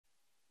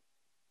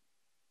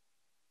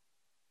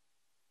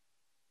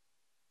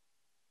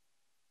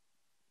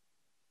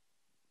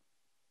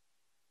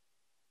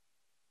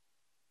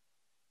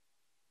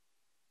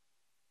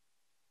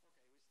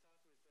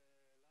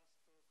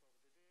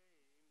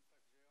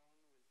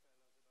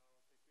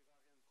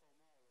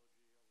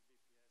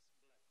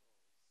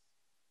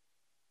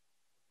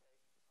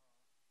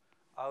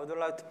I would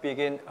like to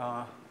begin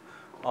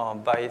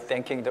by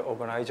thanking the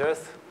organizers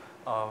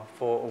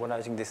for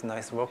organizing this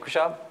nice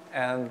workshop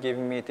and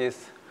giving me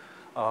this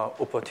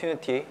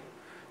opportunity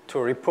to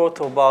report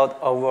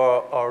about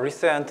our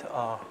recent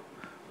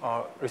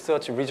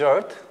research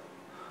result,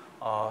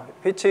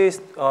 which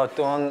is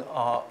done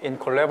in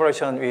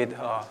collaboration with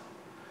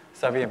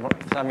Samir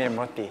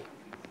Murthy.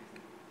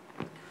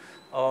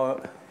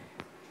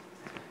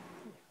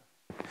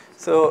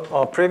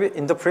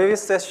 In the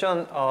previous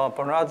session,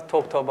 Bernard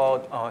talked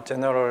about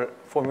general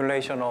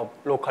formulation of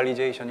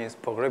localization in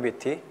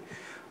supergravity.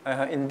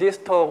 In this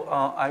talk,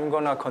 I'm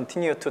going to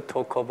continue to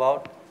talk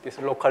about this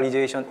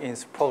localization in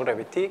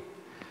supergravity.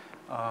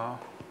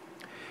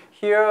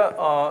 Here,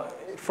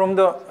 from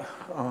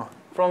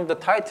the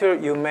title,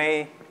 you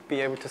may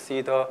be able to see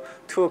the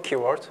two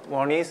keywords.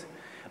 One is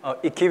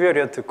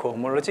equivariant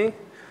cohomology,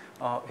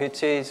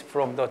 which is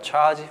from the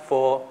charge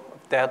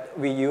that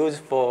we use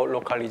for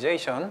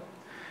localization.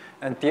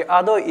 And the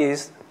other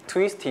is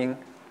twisting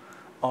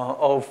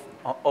of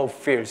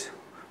fields.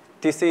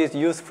 This is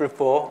useful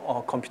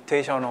for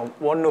computation of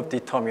one-loop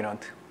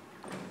determinant.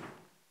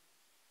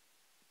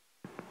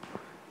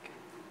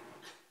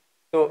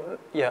 So,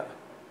 yeah.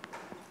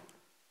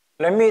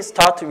 Let me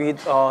start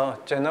with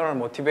general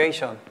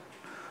motivation.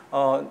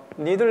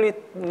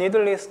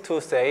 Needless to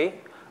say,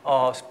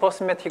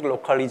 supersymmetric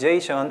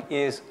localization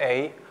is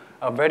a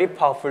very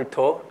powerful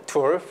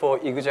tool for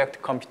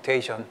exact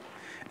computation.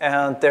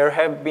 And there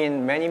have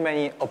been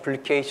many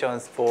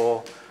applications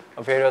for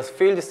various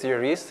field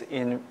theories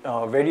in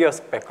various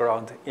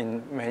backgrounds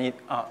in many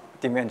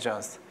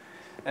dimensions.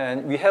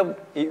 And we have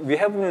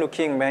been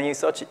looking many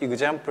such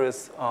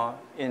examples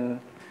in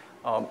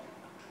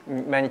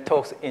many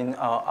talks in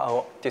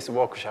this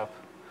workshop.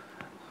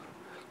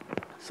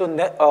 So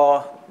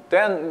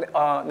then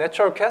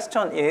natural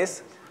question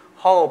is,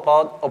 how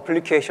about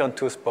application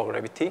to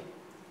supergravity?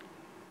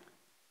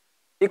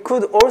 It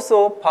could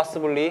also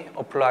possibly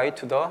apply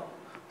to the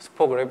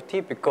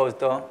supergravity because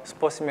the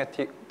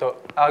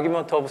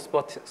argument of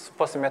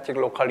supersymmetric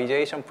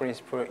localization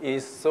principle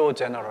is so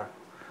general.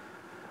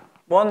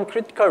 One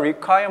critical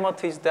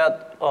requirement is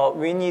that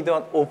we need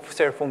an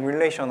off-shell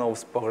formulation of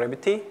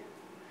supergravity.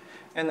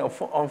 And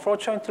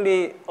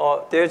unfortunately,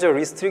 there's a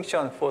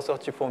restriction for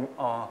such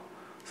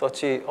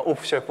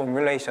off-shell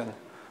formulation.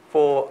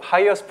 For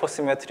higher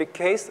supersymmetric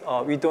case,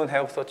 we don't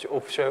have such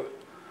off-shell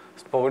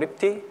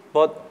supergravity,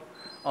 but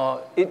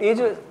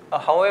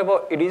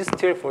however, it is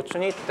still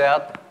fortunate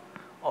that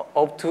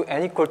up to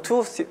n equal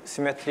 2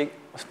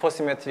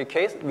 supersymmetric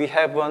case, we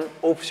have an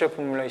off-shell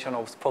formulation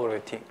of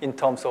supergravity in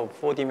terms of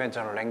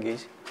four-dimensional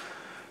language.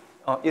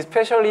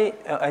 Especially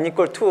n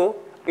equal 2,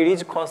 it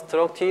is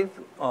constructed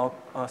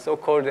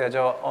so-called as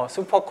a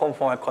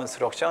superconformal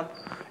construction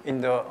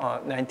in the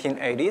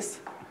 1980s.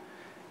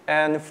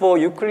 And for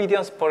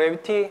Euclidean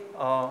supergravity,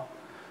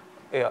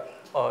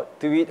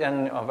 DeWitt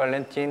and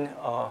Valentin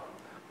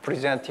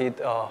presented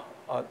a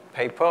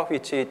paper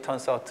which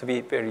turns out to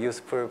be very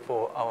useful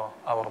for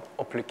our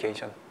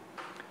application.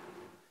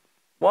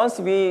 Once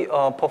we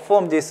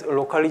perform this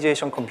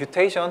localization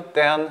computation,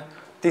 then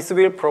this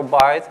will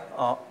provide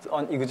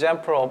an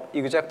example of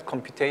exact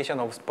computation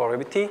of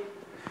supergravity.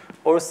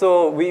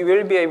 Also, we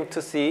will be able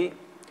to see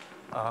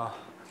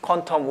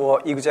quantum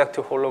or exact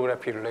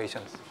holography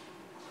relations.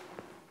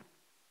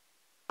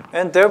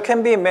 And there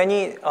can be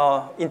many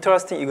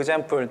interesting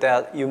examples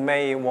that you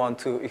may want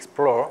to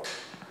explore.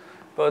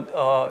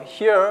 But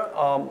here,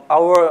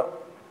 our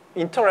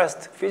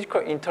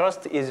physical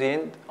interest is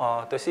in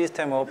the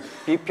system of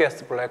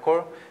BPS black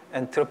hole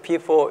entropy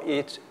for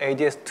each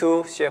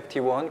ADS2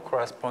 CFT1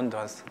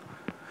 correspondence.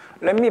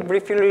 Let me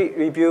briefly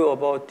review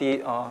about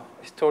the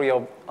story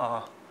of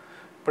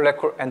black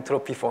hole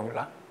entropy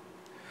formula.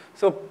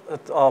 So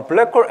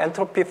black hole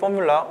entropy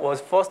formula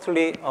was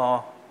firstly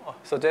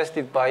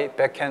suggested by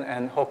Bekenstein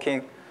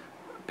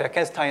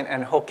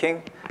and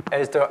Hawking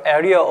as the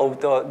area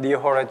of the near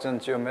horizon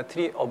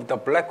geometry of the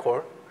black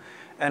hole.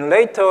 And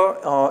later,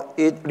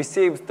 it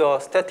received the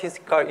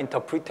statistical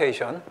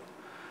interpretation.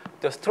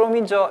 The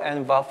Strominger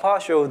and Vafa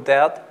showed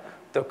that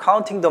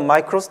counting the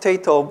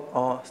microstate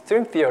of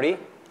string theory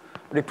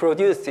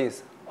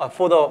reproduces,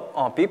 for the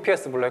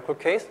BPS black hole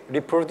case,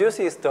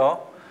 reproduces the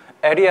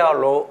area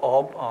law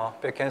of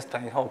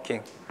Bekenstein and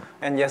Hawking.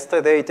 And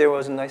yesterday, there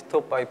was a nice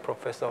talk by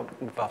Professor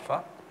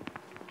Vafa.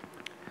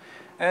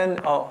 And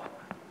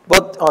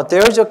but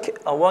there is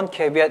one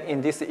caveat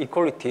in this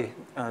equality.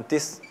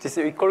 This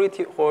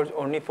equality holds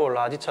only for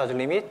large charge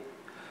limit.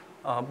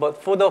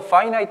 But for the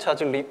finite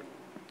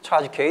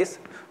charge case,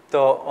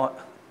 the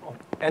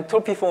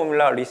entropy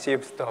formula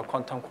receives the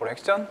quantum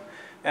correction.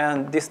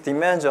 And this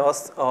demands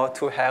us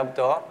to have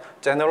the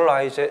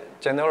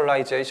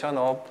generalization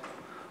of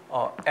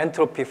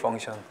entropy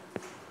function.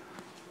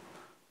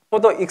 For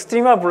the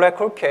extremal black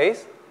hole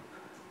case,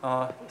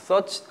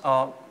 such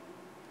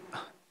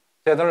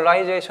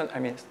generalization,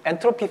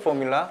 entropy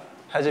formula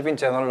has been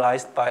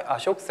generalized by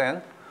Ashok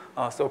Sen,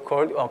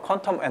 so-called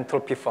quantum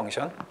entropy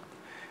function.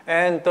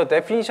 And the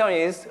definition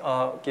is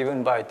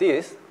given by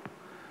this.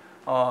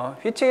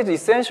 which is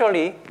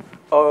essentially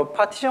a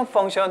partition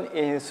function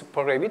in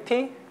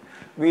supergravity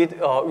with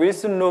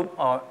Wilson loop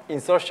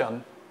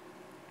insertion.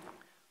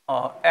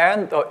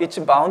 And its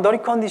boundary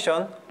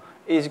condition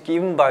is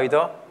given by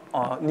the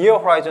near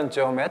horizon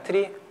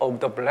geometry of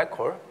the black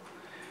hole.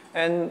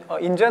 And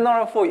in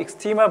general, for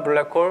extremal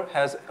black hole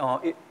has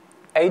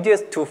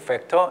ADS2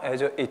 factor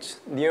as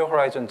its near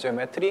horizon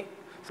geometry.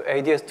 So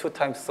ADS2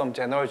 times some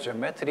general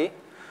geometry.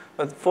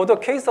 But for the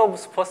case of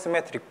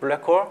supersymmetric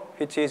black hole,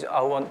 which is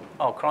our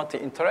current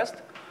interest,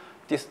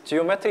 this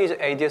geometry is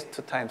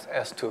ADS2 times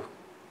S2.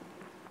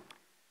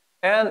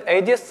 And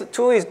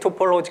ADS2 is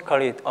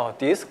topologically a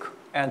disk,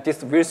 and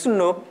this Wilson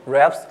loop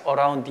wraps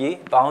around the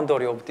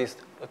boundary of this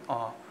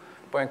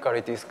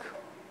Poincare disk.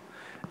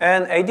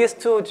 And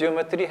ADS2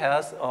 geometry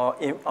has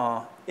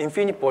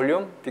infinite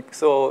volume,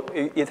 so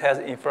it has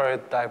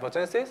infrared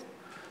divergences.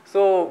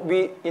 So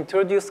we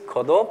introduce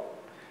cutoff,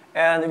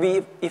 and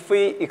if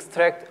we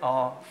extract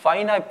a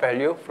finite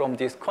value from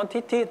this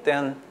quantity,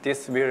 then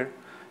this will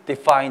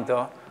define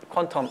the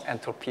quantum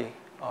entropy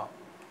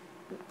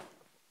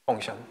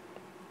function.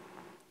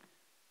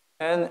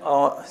 And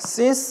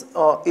since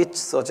its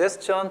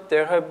suggestion,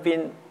 there have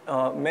been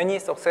many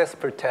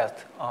successful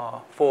tests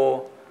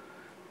for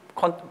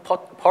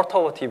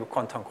perturbative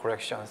quantum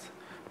corrections.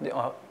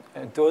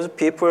 Those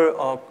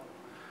people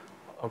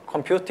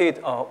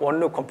computed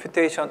one-loop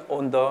computation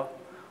on the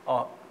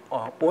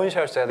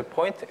one-shell set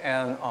point,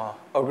 and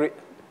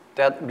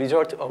that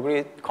result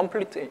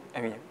completely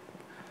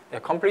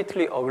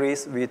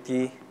agrees with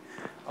the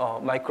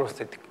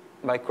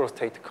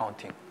microstate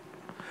counting.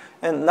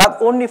 And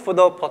not only for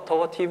the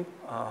perturbative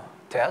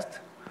test,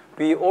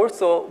 we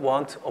also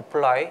want to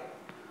apply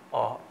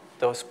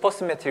the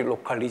supersymmetric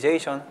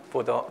localization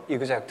for the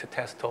exact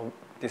test of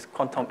this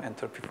quantum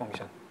entropy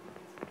function.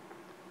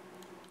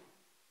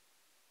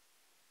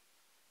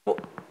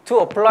 To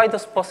apply the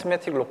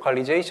supersymmetric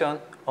localization,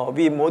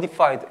 we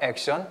modified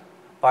action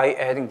by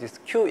adding this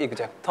Q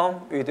exact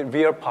term with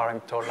real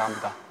parameter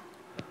lambda.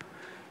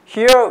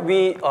 Here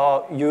we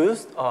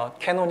used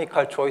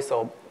canonical choice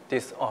of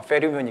this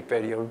fermionic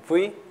variable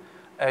V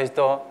as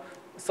the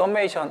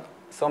summation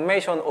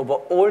over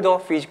all the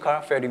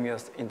physical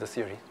fermions in the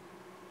series.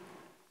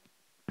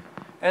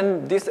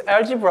 And this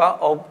algebra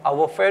of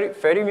our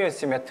fermion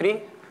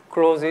symmetry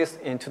closes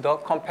into the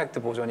compact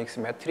bosonic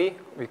symmetry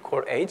we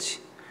call H.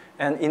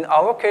 And in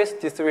our case,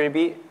 this will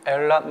be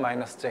L naught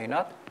minus J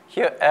naught.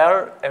 Here,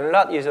 L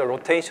naught is a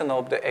rotation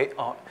of the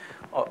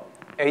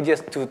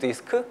ADS2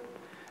 disk,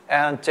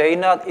 and J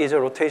naught is a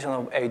rotation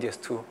of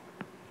ADS2.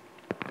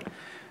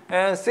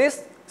 And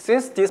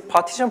since this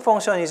partition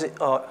function is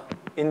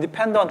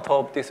independent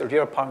of this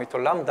real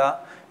parameter lambda,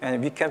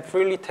 and we can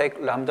freely take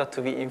lambda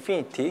to be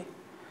infinity,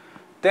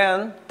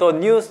 then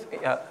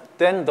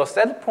the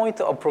set point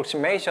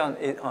approximation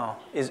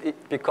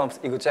becomes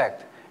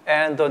exact,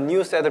 and the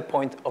new set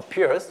point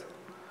appears.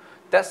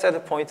 That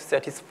set point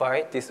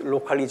satisfies these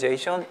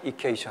localization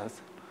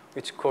equations,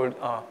 which called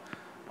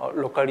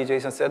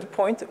localization set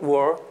point,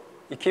 or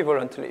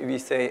equivalently we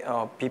say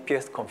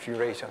BPS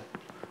configuration.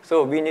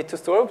 So we need to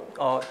solve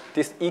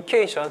this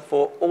equation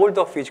for all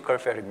the physical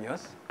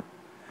fermions.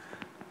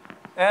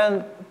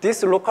 And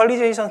this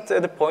localization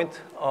set point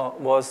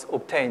was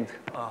obtained.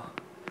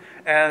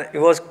 And it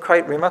was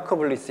quite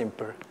remarkably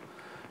simple.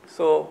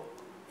 So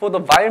for the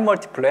Weyl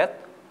multiplet,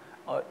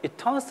 it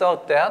turns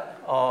out that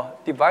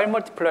the Weyl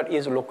multiplet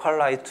is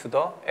localized to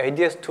the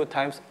ADS2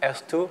 times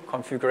S2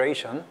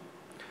 configuration.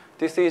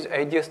 This is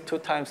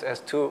ADS2 times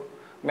S2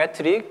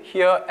 metric.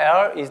 Here,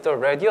 L is the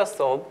radius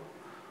of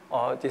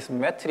this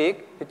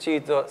metric, which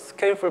is the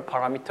scalable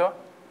parameter,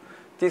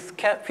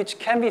 which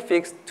can be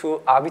fixed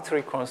to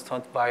arbitrary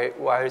constant by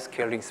Weyl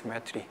scaling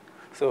symmetry.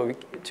 So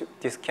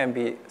this can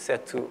be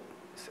set to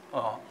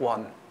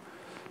 1.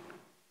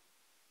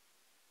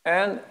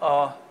 And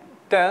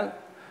then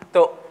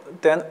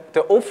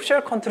the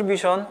official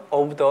contribution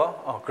of the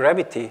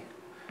gravity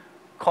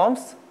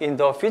comes in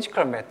the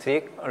physical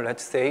metric,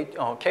 let's say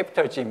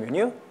capital G mu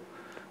nu,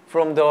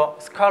 from the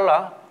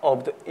scalar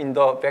in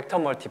the vector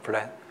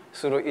multiplet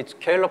through its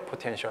scalar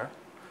potential,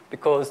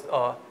 because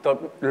the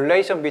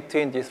relation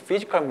between this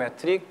physical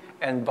metric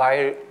and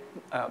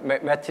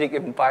metric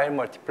in Weyl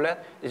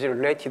multiplet is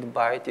related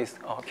by this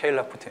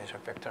scalar potential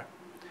vector.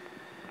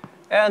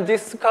 And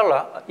this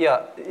scalar,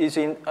 is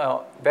in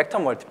vector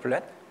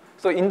multiplet.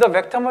 So in the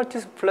vector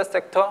multiplet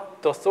sector,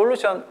 the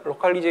solution,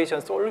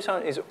 localization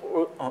solution is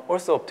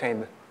also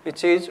obtained,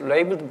 which is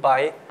labeled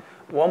by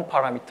one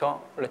parameter,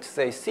 let's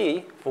say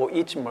C, for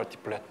each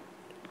multiplet.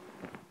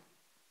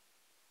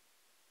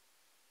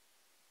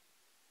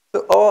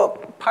 So our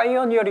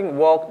pioneering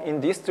work in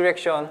this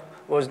direction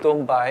was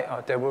done by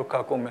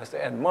Deborka, Gomez,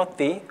 and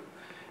Murthy.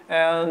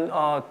 And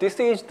this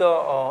is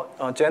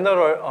the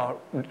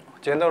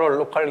general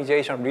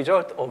localization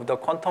result of the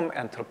quantum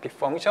entropy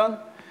function.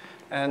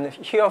 And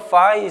here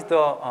phi is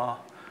the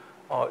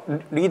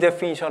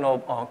redefinition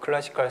of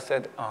classical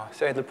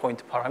saddle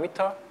point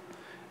parameter.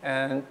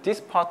 And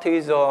this part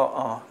is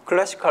a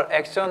classical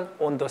action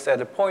on the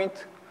saddle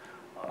point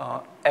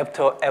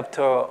after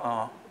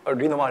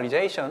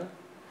renormalization.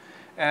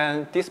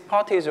 And this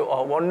part is a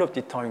one-loop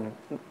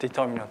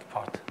determinant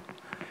part.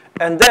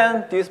 And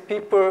then these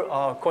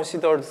people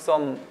considered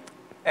some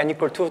n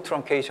equal 2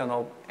 truncation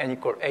of n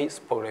equal 8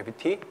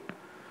 supergravity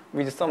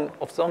with some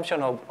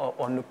assumption of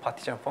one-loop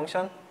partition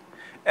function,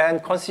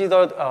 and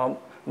considered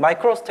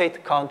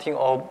microstate counting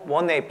of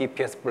 1A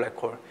BPS black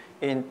hole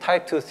in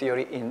type 2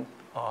 theory in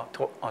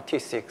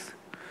T6.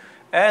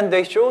 And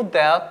they showed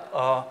that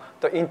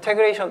the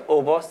integration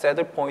over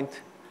saddle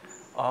point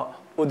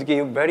would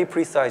give very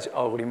precise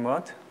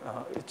agreement,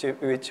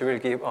 which will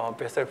give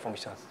Bessel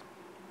functions.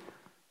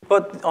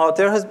 But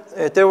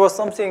there was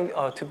something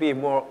to be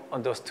more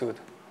understood.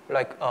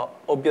 Like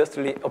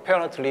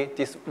apparently,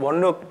 this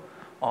one-loop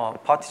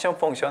partition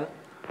function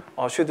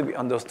should be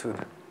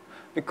understood,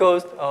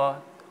 because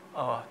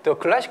the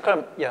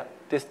classical,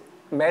 this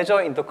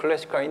measure in the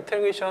classical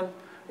integration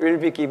will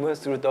be given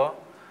through the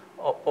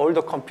all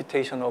the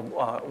computation of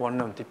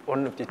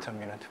one-loop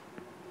determinant.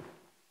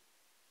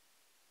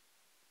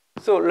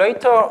 So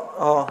later,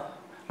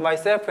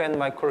 myself and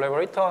my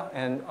collaborator,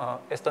 and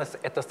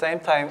at the same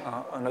time,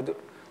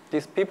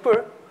 these people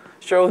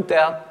showed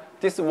that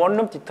this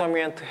one-loop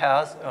determinant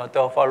has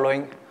the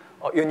following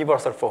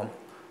universal form.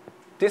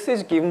 This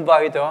is given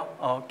by the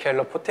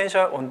Kähler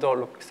potential on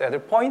the saddle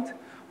point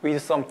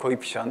with some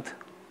coefficient.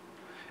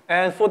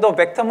 And for the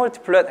vector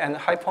multiplet and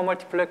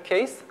hypermultiplet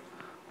case,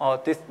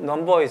 this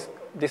number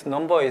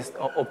is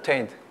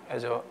obtained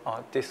as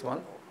this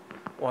one,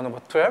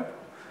 1/12,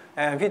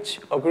 and which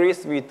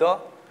agrees with the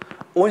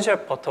on-shell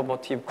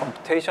perturbative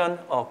computation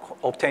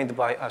obtained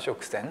by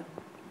Ashok Sen.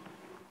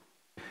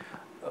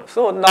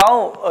 So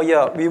now,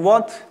 we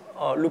want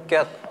to look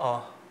at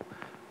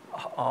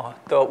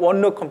the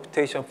one-loop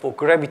computation for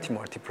gravity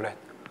multiplet,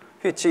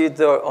 which is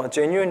the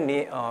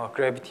genuinely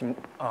gravity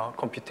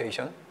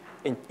computation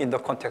in the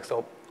context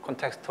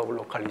of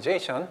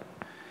localization.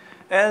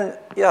 And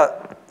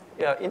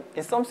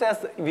in some sense,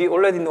 we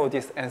already know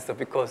this answer,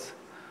 because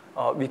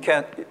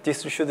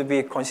this should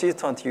be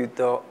consistent with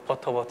the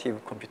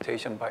perturbative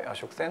computation by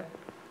Ashok Sen,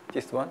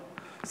 this one.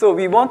 So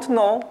we want to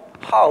know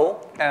how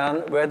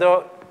and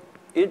whether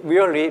it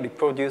really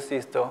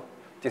reproduces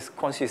this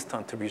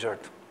consistent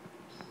result.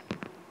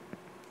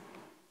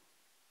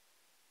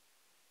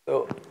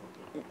 So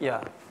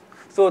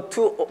so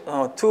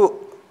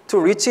to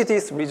reach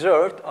this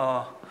result,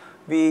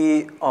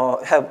 we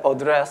have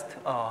addressed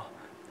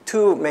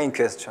two main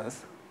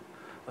questions.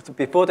 So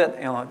before that,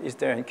 is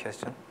there any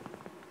question?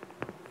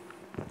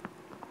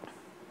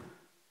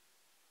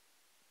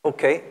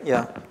 Okay,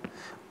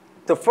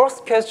 The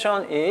first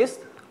question is,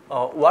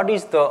 what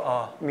is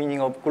the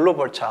meaning of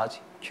global charge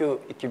Q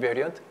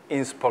equivariant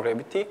in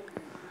supergravity?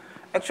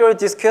 Actually,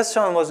 this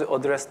question was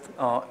addressed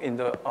in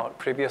the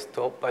previous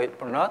talk by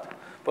Bernard,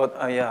 but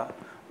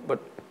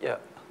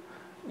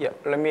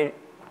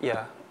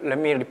let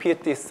me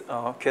repeat this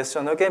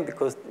question again,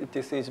 because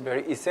this is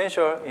very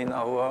essential in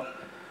our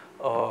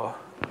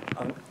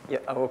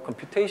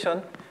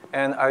computation,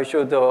 and I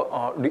show the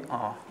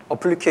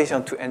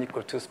application to n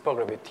equal to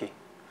supergravity.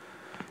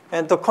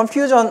 And the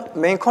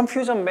main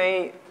confusion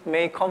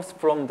may comes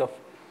from the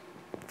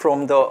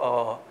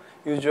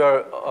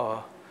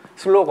usual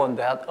slogan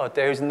that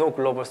there is no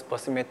global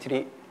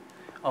supersymmetry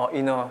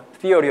in a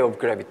theory of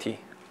gravity.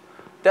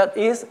 That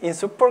is, in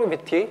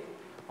supergravity,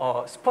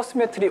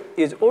 supersymmetry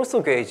is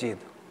also gauged,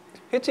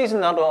 which is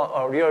not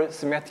a real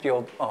symmetry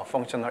of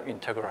functional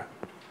integral.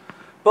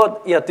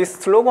 But this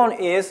slogan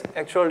is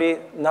actually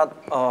not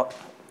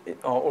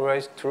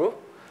always true.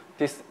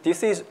 This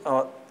is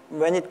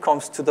when it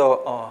comes to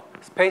the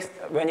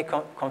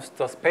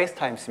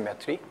space-time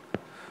symmetry.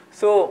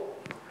 So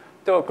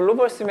the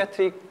global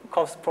symmetry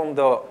comes from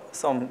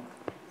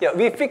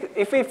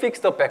if we fix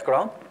the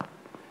background,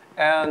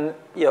 and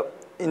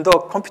in the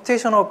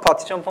computational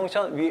partition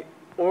function, we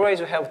always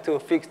have to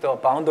fix the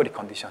boundary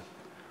condition.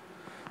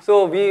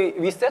 So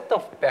we set the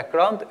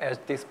background as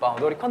this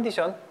boundary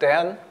condition,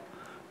 then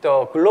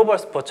the global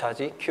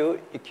supercharge Q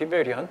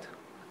equivariant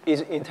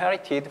is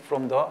inherited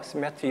from the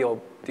symmetry of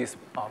this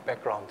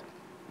background.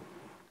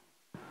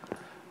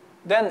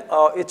 Then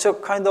it's a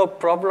kind of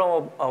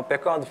problem of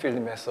background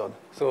field method.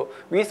 So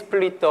we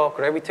split the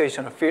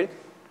gravitational field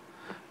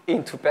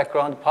into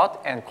background part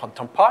and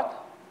quantum part,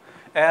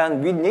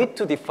 and we need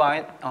to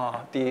define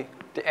the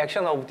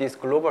action of this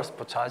global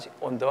supercharge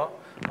on the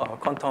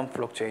quantum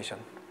fluctuation.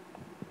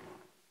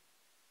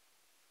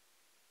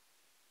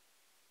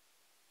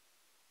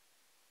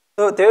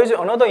 So there is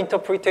another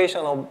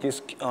interpretation of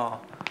this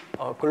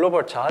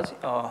global charge,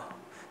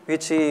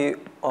 which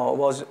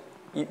was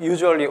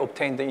usually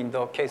obtained in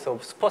the case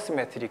of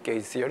supersymmetric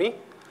gauge theory.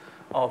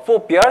 For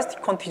BRST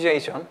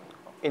quantization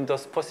in the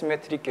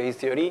supersymmetric gauge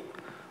theory,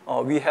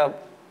 we have,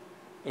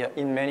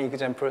 in many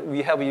examples,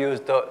 we have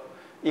used the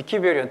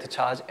equivariant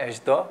charge as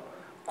the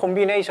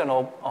combination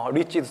of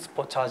rigid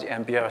supercharge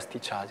and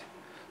BRST charge,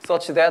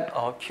 such that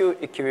Q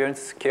equivariant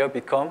scale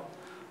become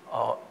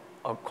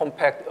a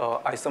compact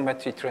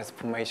isometric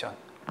transformation.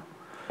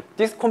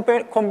 This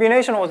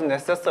combination was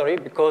necessary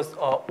because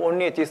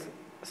only this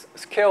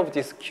scale of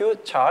this Q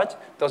charge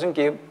doesn't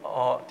give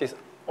this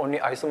only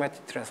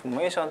isometric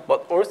transformation,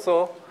 but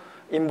also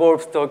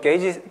involves the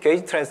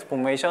gauge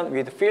transformation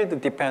with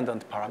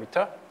field-dependent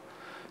parameter.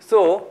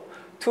 So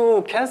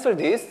to cancel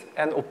this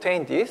and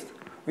obtain this,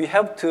 we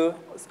have to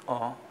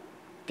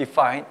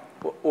define,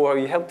 or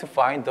we have to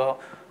find the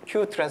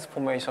Q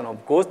transformation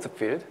of ghost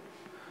field.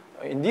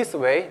 In this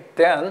way,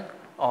 then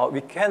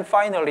we can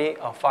finally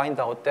find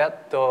out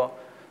that the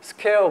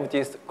scale of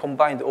this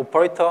combined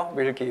operator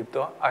will give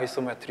the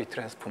isometric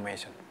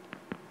transformation.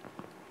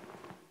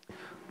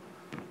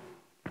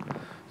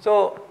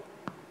 So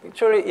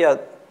actually, yeah,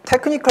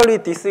 technically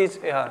this is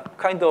a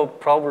kind of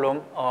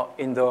problem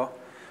in the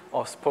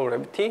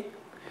supergravity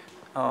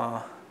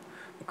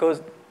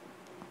because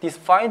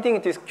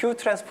finding this Q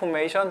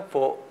transformation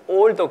for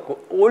all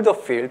the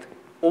field,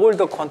 all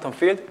the quantum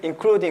field,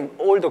 including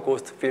all the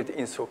ghost field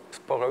in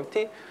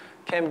supergravity,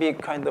 can be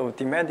kind of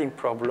demanding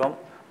problem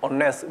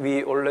unless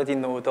we already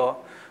know the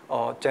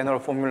general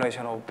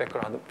formulation of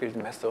background field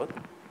method.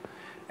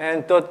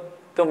 And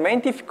the main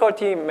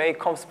difficulty may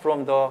comes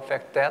from the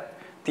fact that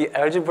the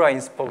algebra in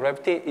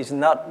supergravity is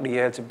not the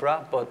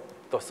algebra, but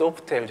the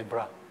soft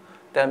algebra.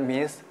 That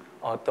means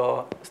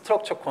the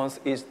structure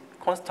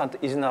constant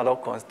is not a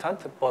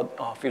constant,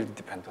 but field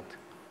dependent.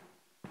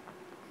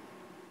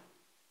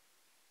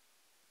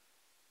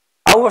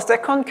 Our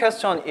second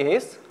question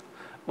is,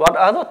 what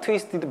are the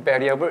twisted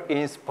variables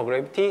in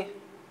supergravity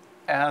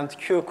and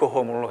Q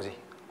cohomology?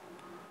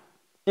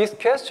 This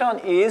question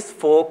is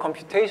for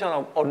computation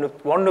of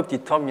one-loop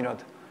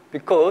determinant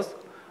because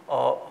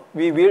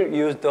we will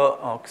use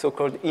the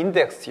so-called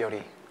index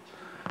theory.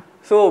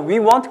 So we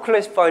want to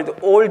classify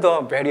all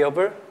the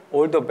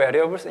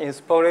variables in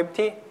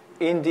supergravity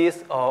in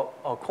this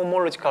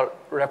cohomological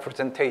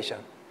representation.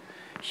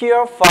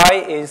 Here,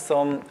 phi is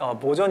some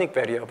bosonic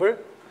variable,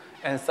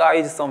 and psi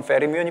is some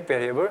fermionic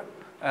variable,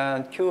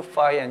 and q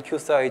phi and q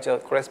psi is a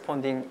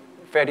corresponding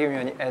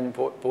fermionic and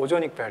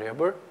bosonic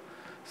variable.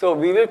 So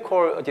we will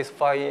call this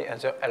phi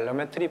as an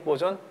elementary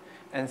boson,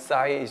 and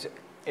psi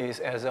is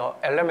as an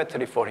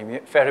elementary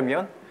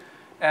fermion.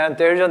 And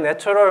there is a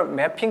natural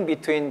mapping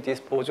between this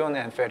boson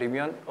and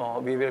fermion.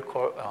 We will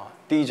call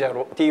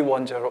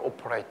D10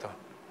 operator.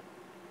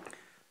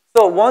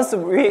 So once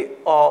we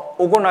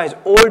organize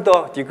all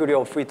the degree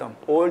of freedom,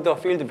 all the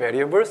field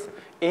variables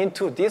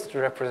into this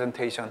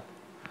representation,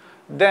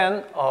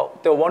 then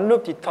the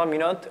one-loop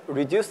determinant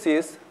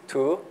reduces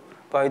to,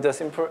 by the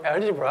simple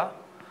algebra,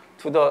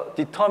 to the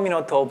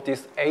determinant of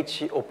this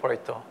H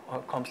operator,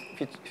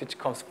 which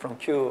comes from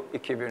Q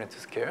equivariant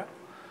scale,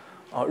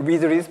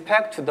 with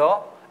respect to the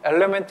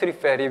elementary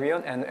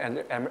fermion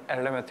and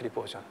elementary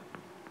boson.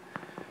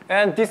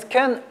 And this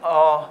can,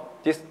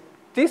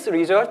 this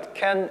result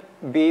can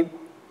be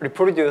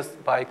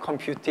reproduced by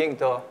computing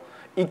the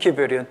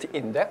equivariant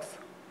index.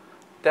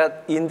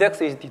 That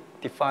index is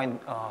defined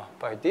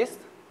by this.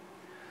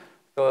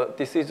 So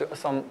this is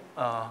some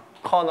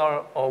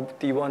kernel of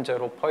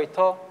D10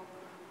 operator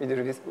with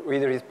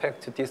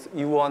respect to this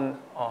U1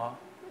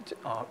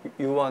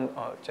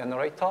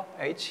 generator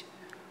H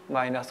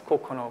minus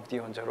co-kernel of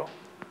D10,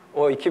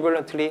 or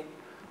equivalently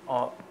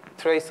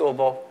trace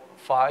over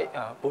phi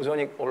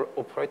bosonic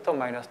operator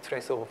minus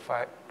trace over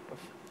phi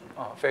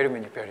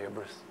fermionic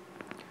variables.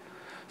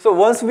 So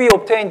once we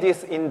obtain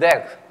this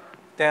index,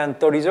 then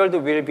the result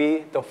will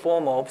be the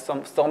form of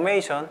some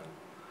summation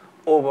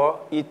over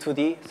e to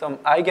the some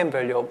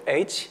eigenvalue of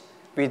h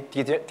with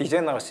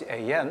degeneracy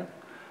an.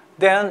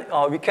 Then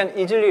we can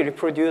easily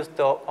reproduce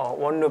the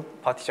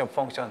one-loop partition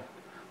function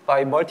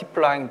by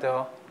multiplying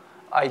the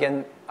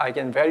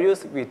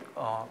eigenvalues with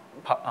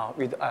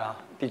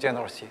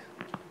degeneracy.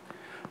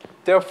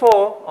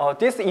 Therefore,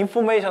 this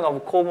information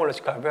of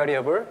cohomological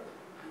variable,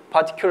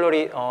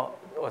 particularly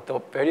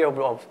the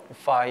variable of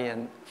phi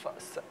and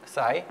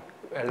psi,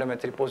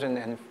 elementary boson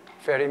and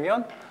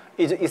fermion,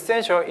 is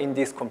essential in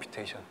this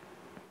computation.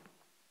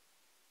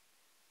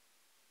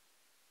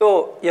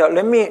 So yeah,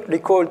 let me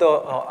recall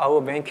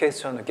our main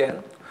question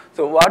again.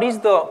 So what is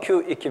the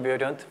Q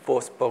equivariant for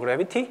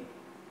supergravity?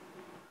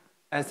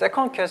 And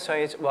second question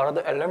is, what are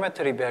the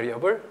elementary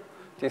variable,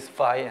 this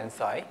phi and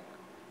psi?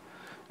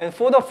 And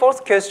for the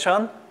first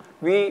question,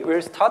 we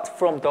will start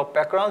from the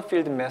background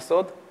field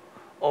method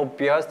of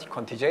BRC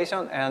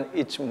quantization and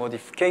its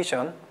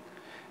modification.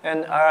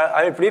 And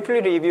I'll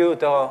briefly review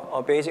the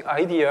basic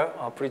idea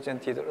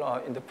presented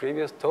in the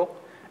previous talk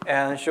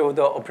and show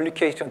the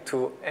application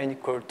to n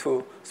equal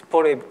to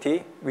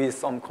supergravity with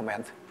some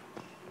comment.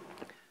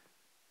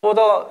 For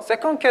the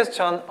second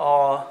question,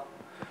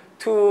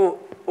 to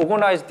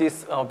organize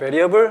this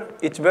variable,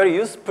 it's very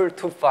useful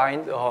to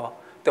find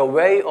the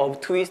way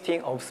of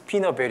twisting of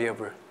spinor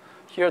variable.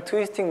 Here,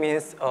 twisting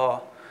means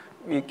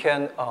we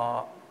can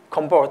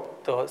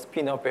convert the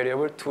spinor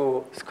variable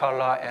to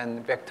scalar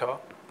and vector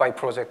by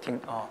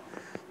projecting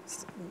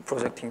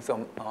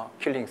some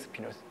Killing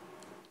spinors.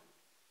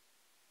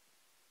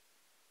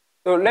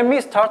 So let me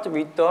start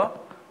with the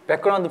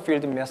background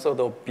field method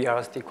of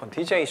BRC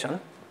quantization.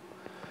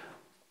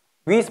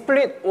 We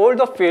split all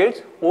the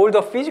fields, all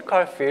the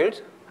physical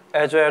fields,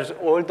 as well as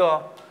all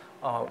the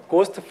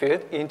ghost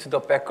field into the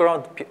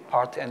background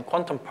part and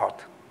quantum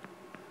part.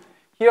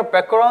 Here,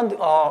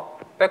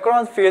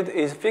 background field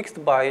is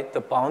fixed by the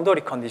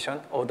boundary condition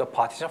of the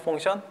partition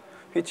function,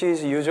 which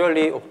is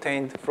usually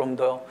obtained from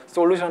the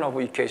solution of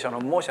equation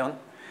of motion.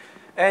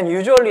 And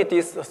usually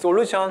this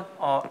solution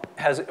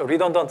has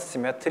redundant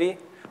symmetry.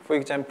 For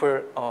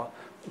example,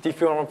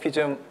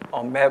 diffeomorphism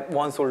map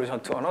one solution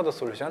to another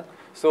solution.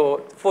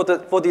 So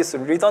for this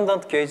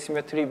redundant gauge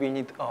symmetry, we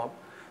need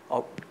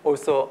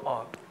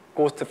also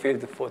ghost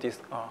field for this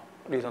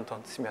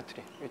redundant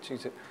symmetry, which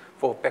is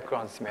for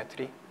background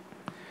symmetry.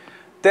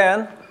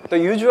 Then the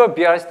usual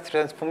BRS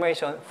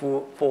transformation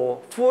for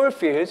full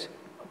fields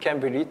can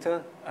be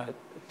written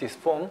this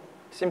form,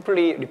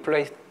 simply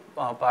replaced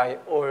by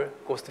all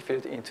ghost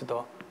field into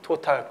the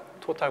total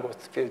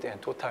ghost field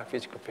and total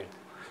physical field.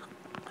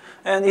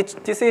 And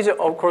this is,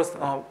 of course,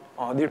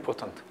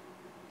 nilpotent.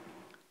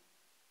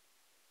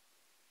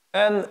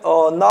 And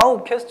now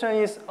question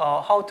is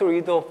how to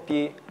read off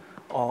the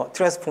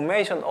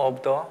transformation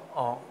of the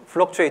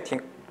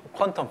fluctuating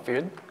quantum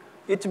field.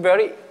 It's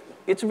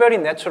very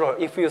natural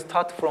if you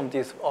start from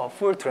this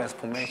full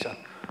transformation.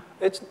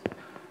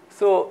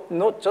 So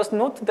just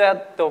note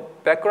that the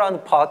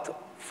background part,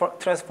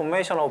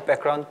 transformation of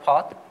background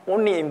part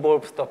only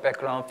involves the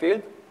background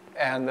field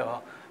and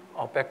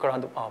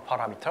background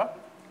parameter.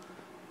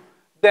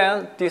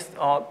 Then this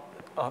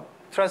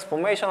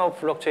transformation of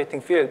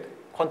fluctuating field,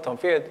 quantum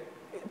field,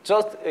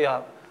 just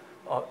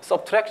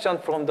subtraction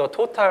from the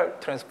total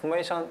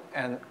transformation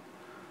and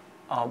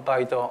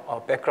by the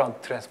background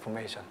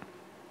transformation.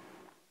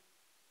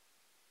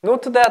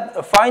 Note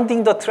that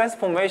finding the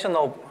transformation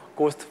of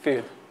ghost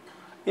field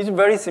is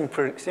very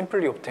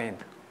simply obtained.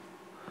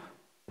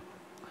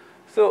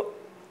 So,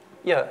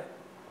 yeah,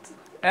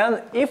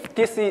 and if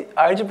this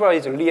algebra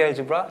is Lie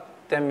algebra,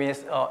 that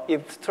means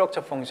if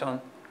structure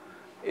function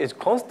is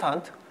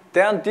constant,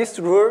 then this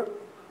rule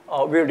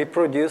will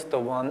reproduce the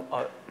one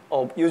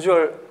of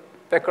usual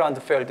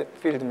background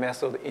field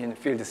method in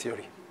field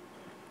theory.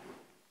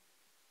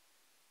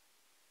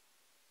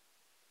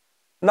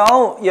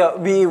 Now, yeah,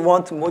 we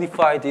want to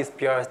modify this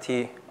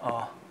BRT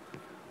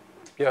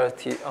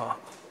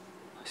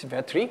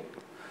symmetry.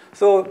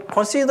 So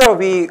consider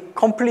we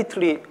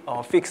completely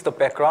fix the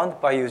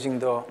background by using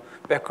the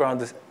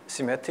background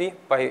symmetry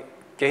by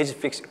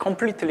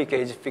completely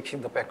gauge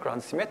fixing the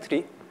background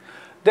symmetry.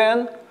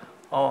 Then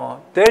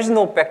there is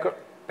no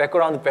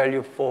background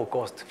value for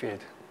ghost field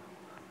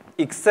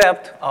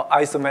except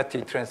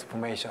isometric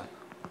transformation.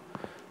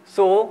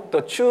 So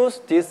to choose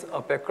this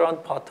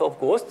background part of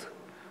ghost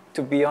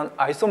to be an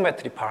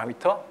isometric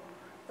parameter,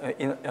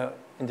 in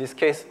this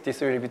case, this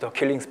will be the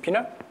killing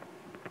spinner.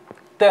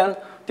 Then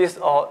this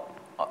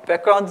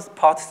background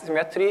part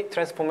symmetry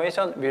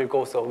transformation will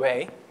go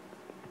away.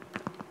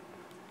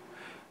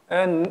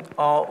 And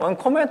one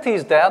comment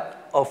is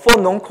that for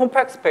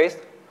non-compact space,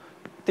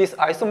 this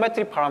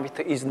isometric parameter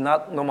is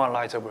not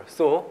normalizable.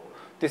 So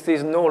this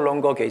is no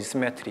longer gauge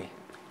symmetry.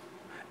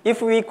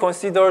 If we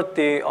consider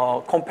the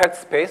compact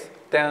space,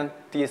 then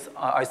this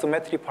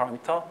isometric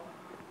parameter,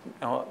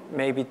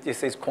 maybe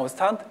this is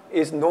constant,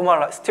 is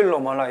still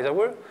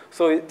normalizable.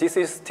 So this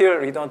is still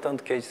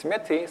redundant gauge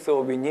symmetry.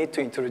 So we need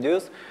to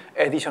introduce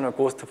additional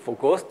ghost for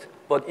ghost.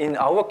 But in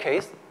our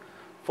case,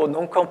 for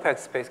non-compact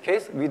space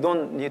case, we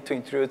don't need to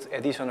introduce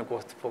additional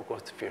ghost for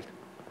ghost field.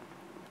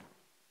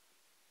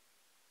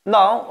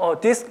 Now,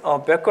 this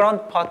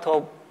background part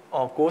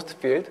of ghost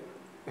field,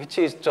 which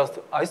is just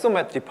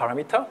isometric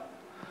parameter,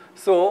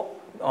 so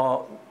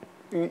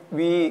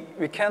we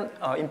can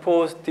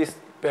impose this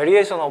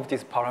variation of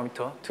this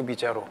parameter to be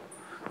 0.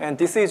 And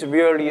this is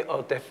really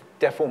a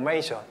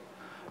deformation.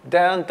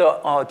 Then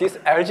this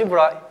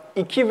algebra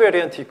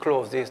equivariantly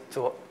closes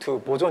to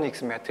bosonic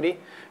symmetry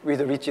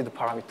with rigid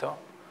parameter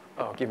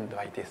given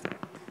like this.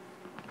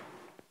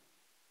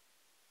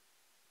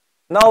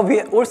 Now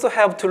we also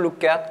have to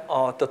look at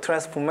the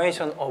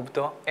transformation of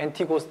the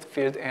anti-ghost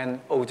field and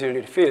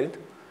auxiliary field.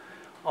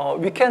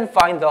 We can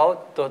find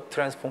out the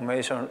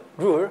transformation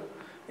rule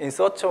in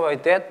such a way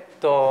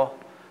that the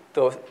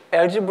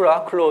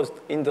algebra closed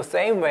in the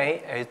same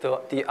way as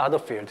the other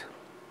field.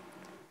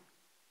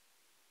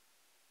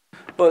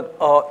 But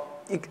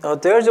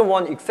there's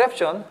one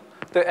exception.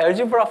 The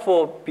algebra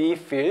for B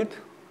field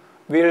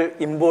will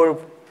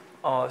involve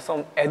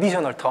some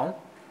additional term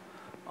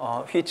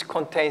which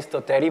contains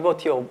the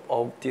derivative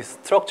of this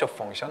structure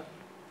function.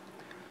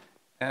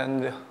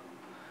 And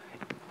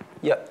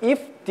yeah,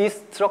 if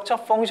this structure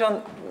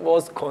function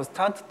was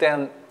constant,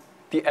 then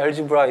the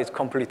algebra is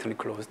completely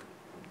closed.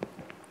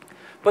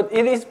 But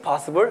it is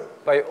possible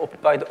by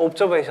the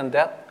observation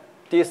that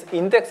this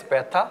index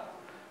beta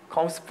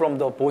comes from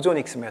the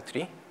bosonic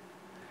symmetry.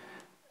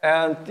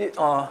 And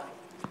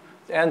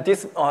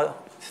this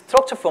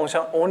structure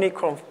function only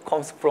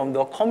comes from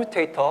the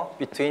commutator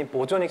between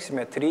bosonic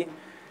symmetry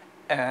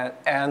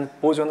and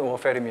boson or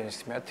Fermi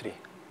symmetry.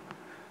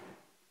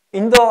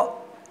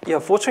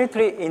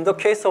 Fortunately, in the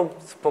case of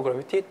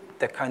supergravity,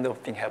 that kind of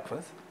thing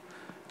happens.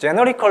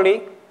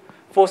 Generically,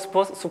 for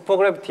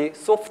supergravity,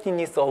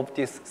 softness of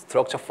this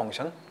structure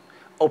function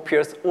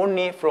appears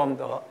only from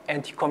the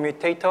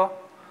anti-commutator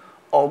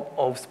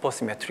of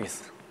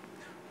supersymmetries.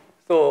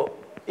 So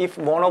if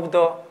one of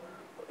the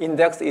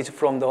index is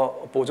from the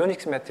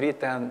bosonic symmetry,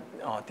 then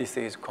this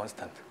is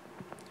constant.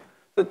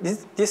 So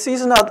this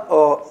is not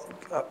a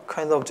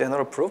kind of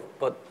general proof,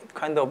 but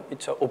kind of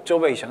it's an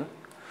observation.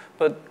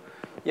 But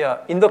yeah,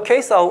 in the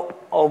case of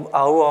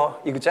our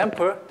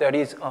example, that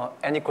is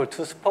n equal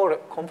to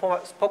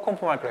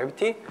superconformal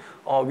gravity,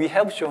 we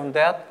have shown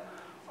that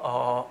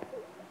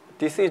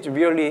this is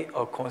really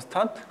a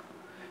constant.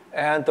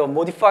 And the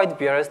modified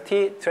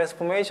BRST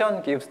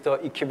transformation gives the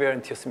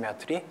equivariant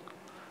symmetry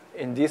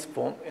in this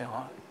form.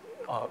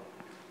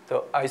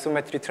 The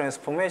isometry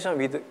transformation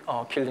with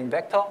killing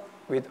vector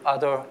with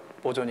other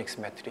bosonic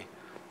symmetry,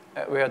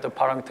 where the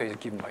parameter is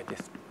given by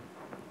this.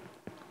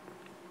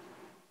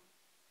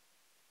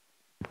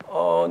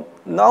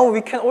 Now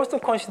we can also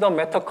consider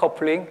method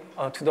coupling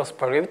to the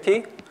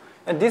supergravity.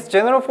 And this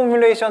general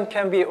formulation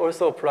can be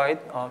also applied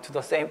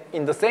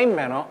in the same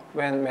manner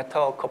when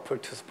method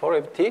coupled to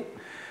supergravity.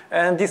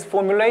 And this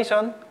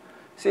formulation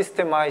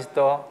systemized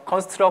the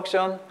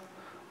construction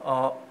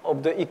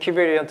of the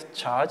equivariant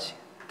charge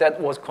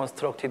that was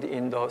constructed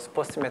in the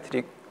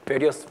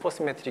various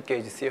supersymmetric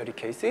gauge theory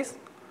cases.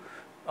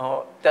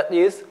 That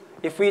is,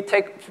 if we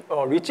take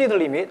a rigid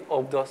limit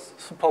of the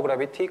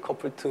supergravity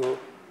coupled to,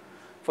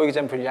 for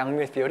example,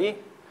 Yang-Mills theory,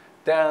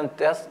 then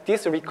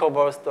this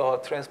recovers the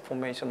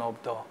transformation of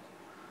the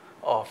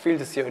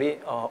field theory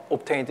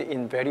obtained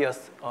in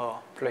various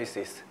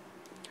places.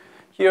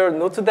 Here,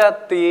 note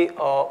that the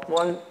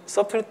one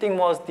subtle thing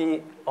was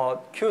the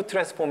Q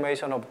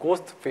transformation of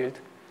ghost field,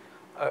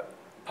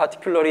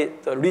 particularly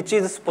the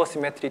rigid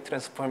supersymmetric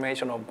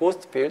transformation of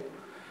ghost field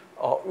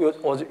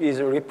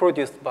is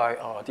reproduced by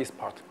this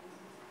part.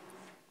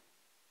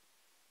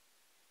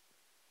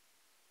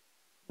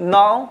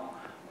 Now,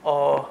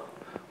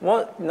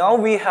 now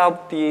we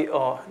have the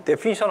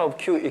definition of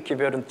Q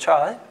equivariant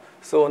charge.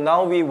 So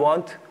now we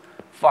want to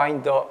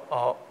find the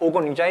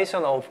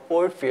organization of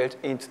all fields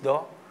into the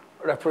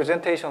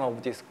representation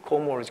of this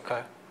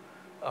cohomological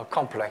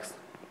complex.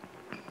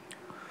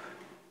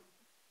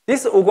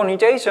 This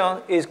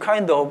organization is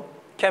can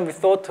be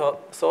thought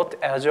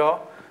as a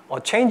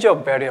change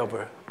of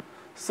variable.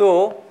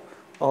 So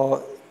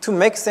to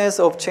make sense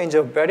of change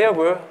of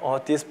variable,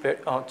 this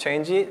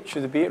change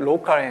should be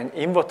local and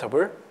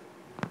invertible.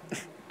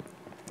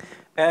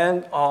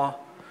 And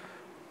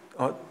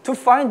to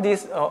find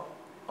this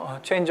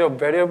change of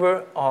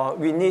variable,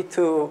 we need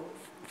to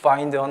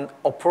find an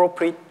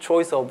appropriate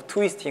choice of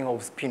twisting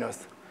of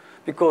spinors,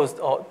 because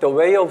the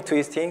way of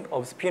twisting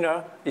of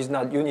spinor is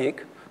not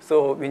unique.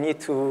 So we need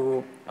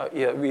to,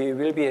 we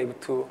will be able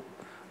to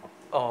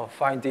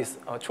find this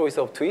choice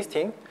of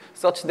twisting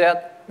such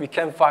that we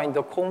can find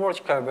the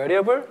cohomological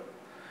variable,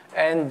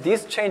 and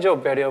this change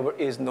of variable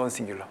is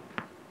non-singular.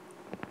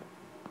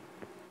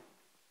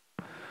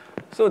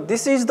 So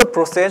this is the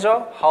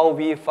procedure how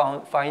we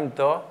find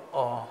the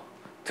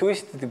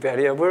twisted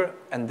variable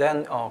and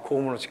then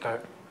cohomological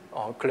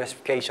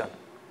classification.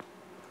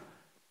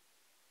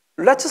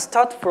 Let's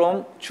start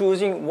from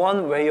choosing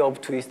one way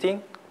of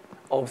twisting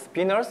of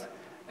spinors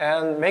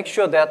and make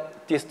sure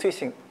that this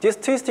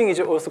twisting is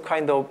also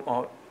kind of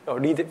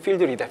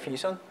field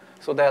redefinition,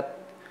 so that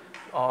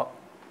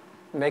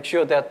make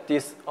sure that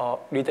this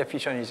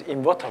redefinition is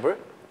invertible.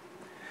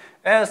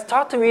 And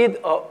start with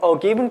a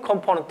given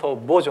component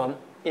of boson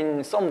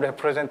in some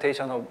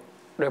representation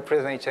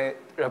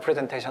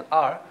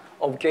R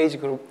of gauge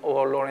group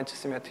or Lorentz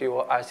symmetry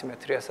or I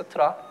symmetry,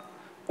 etc.,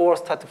 or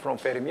start from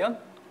fermion,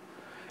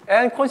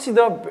 and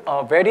consider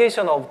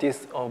variation of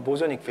this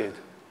bosonic field,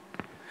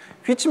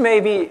 which may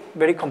be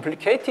very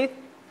complicated,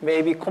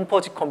 maybe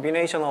composite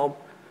combination of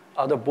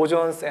other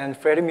bosons and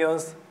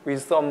fermions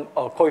with some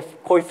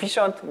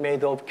coefficient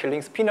made of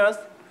killing spinors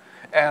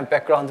and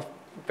background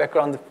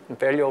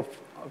value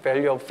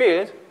of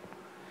field.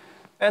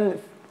 And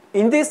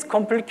in this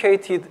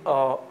complicated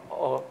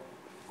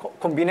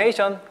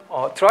combination,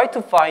 try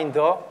to find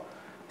the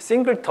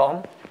single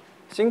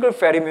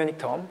fermionic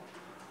term,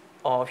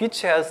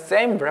 which has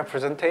same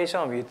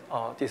representation with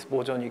this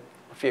bosonic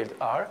field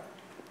R,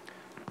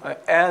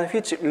 and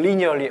which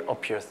linearly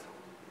appears.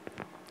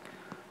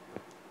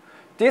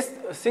 This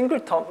single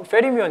term,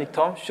 fermionic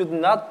term, should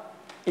not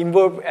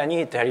involve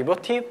any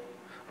derivative,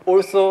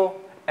 also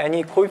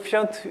any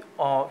coefficient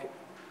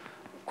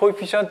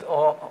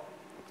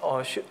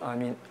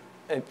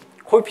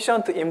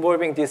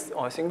involving this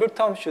single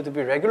term should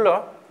be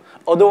regular.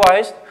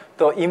 Otherwise,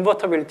 the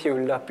invertibility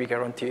will not be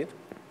guaranteed.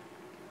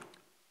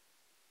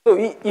 So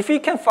if we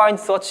can find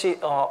such a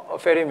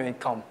fermionic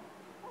term,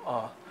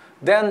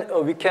 then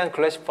we can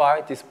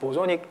classify this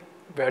bosonic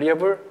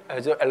variable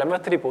as an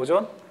elementary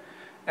boson,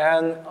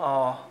 and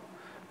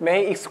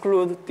may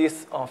exclude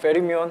this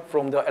fermion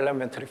from the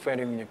elementary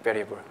fermionic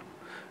variable,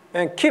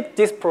 and keep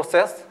this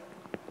process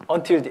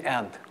until the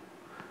end.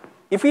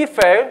 If we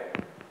fail,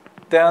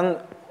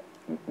 then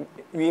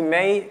we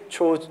may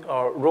choose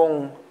a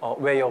wrong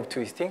way of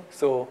twisting.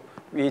 So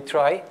we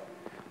try,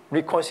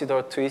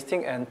 reconsider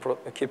twisting and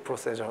keep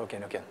procedure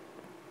again.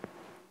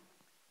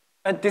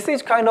 And this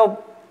is kind of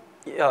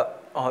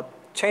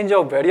change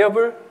of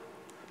variable,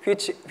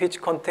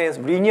 which contains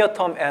linear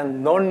term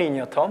and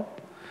non-linear term.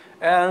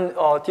 And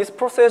this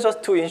procedure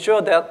to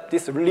ensure that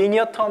this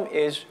linear term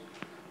is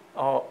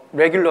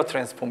regular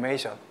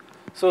transformation.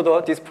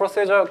 So this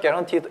procedure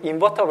guaranteed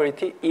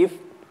invertibility if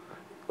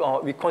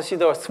we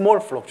consider small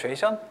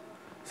fluctuation.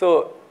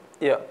 So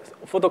yeah,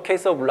 for the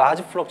case of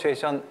large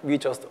fluctuation, we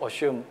just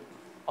assume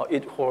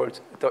it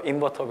holds, the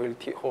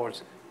invertibility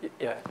holds,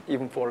 yeah,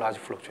 even for large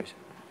fluctuation.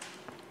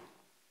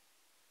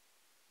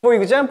 For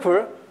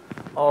example,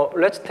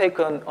 let's take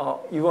an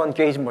U1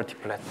 gauge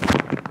multiplet.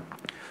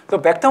 So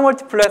vector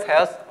multiplet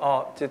has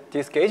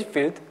this gauge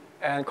field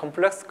and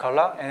complex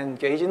scalar and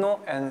gaugino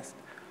and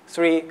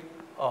three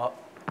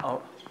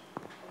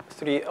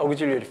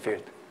auxiliary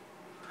field.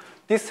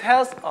 This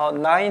has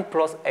 9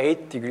 plus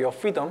 8 degree of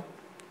freedom.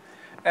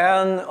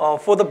 And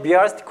for the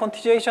BRST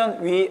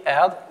quantization, we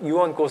add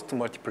U1 ghost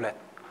multiplet,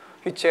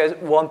 which has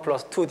 1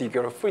 plus 2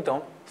 degree of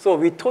freedom. So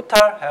we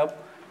total have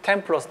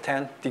 10 plus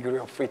 10 degree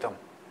of freedom.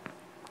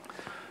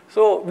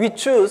 So we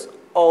choose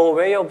a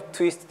way of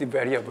twist the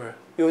variable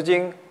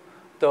using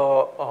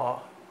the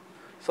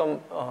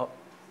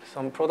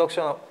some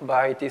production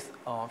by this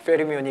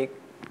fermionic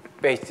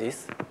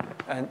basis,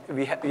 and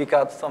we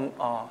got some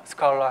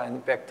scalar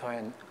and vector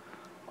and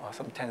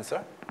some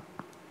tensor.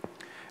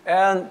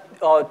 And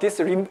this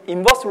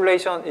inverse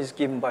relation is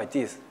given by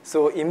this.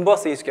 So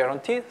inverse is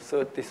guaranteed.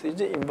 So this is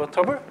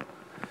invertible.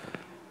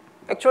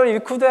 Actually,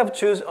 you could have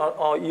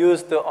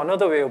used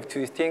another way of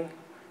twisting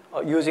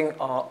using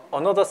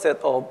another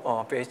set of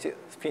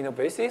spinor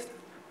bases.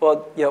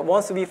 But yeah,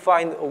 once we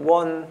find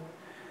one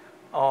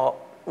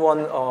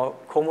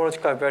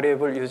cohomological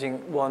variable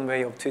using one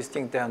way of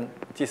twisting, then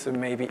this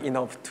may be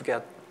enough to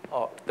get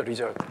the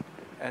result.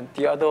 And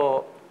the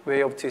other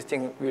way of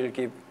twisting will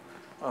give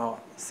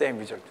same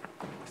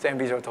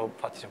result of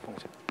partition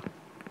function.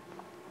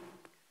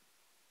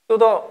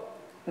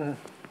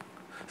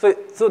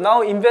 So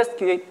now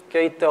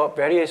investigate the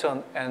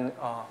variation and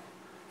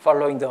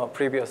following the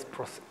previous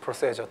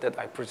procedure that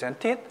I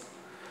presented.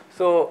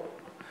 So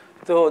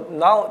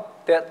now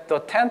that the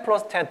 10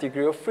 plus 10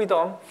 degree of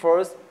freedom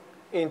falls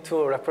into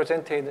a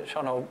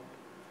representation of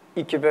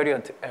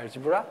equivariant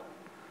algebra.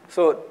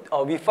 So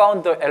we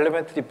found the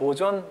elementary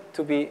boson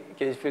to be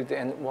gauge field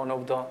and one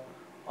of the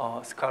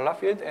scalar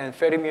field, and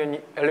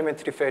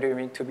elementary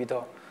fermionic to be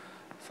the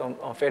some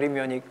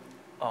fermionic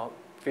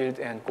field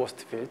and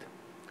ghost field.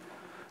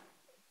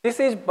 This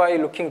is by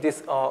looking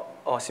this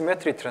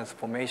symmetry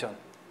transformation.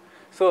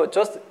 So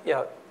just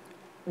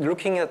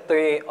looking at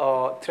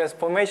the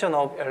transformation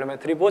of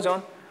elementary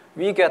boson,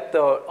 we get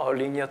the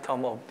linear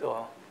term of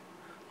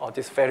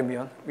this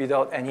fermion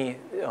without any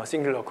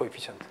singular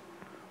coefficient.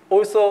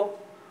 Also,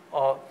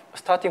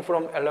 starting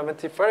from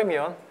elementary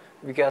fermion,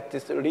 we get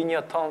this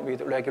linear term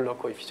with regular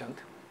coefficient.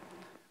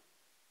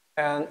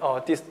 And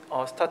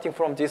starting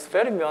from this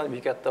fermion,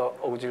 we get the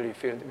auxiliary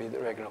field with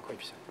regular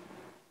coefficient.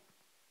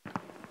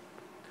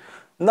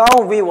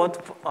 Now we want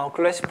to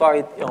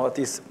classify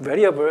this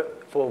variable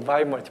for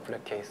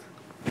bimultiplet case.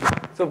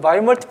 So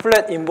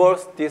bimultiplet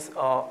involves this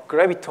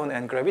graviton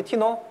and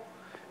gravitino,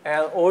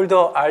 and all the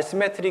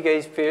R-symmetry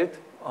gauge field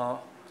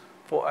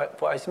for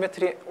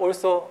R-symmetry,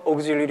 also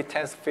auxiliary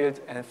tensor field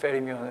and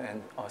fermion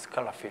and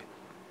scalar field.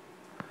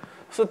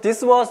 So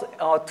this was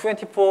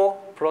 24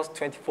 plus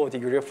 24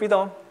 degree of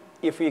freedom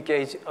if we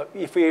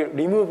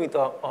remove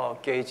the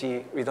gauge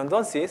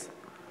redundancies.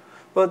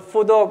 But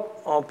for the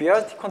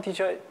BRT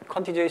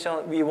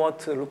quantization, we want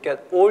to look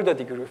at all the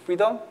degree of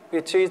freedom,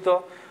 which is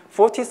the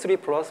 43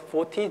 plus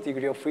 40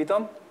 degree of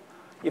freedom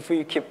if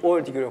we keep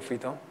all degree of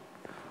freedom.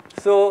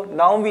 So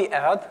now we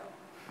add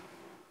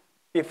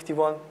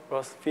 51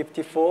 plus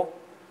 54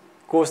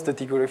 goes the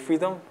degree of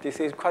freedom.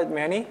 This is quite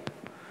many.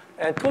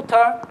 And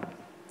total,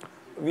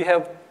 we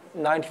have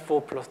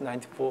 94 plus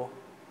 94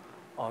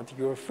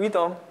 degree of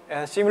freedom.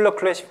 And similar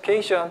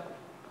classification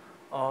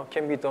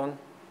can be done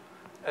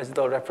as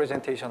the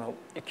representation of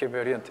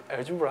equivariant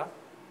algebra.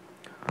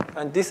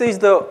 And this is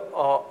the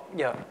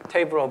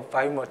table of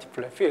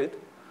bimultiplet field.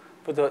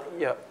 For the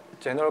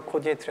general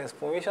coordinate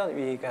transformation,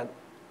 we get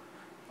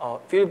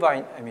field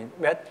by,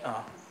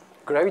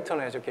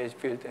 graviton as a gauge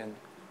field, and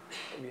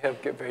we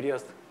have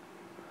various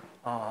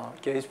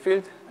gauge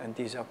field, and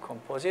these are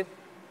composite.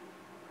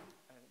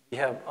 And we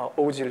have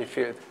auxiliary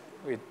field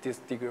with this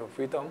degree of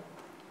freedom.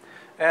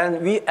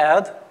 And we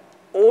add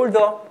all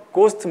the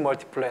ghost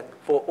multiplet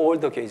for all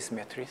the gauge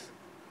symmetries.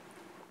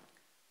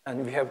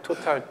 And we have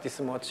total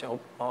this much of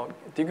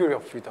degree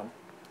of freedom.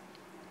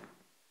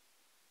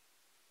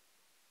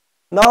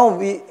 Now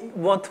we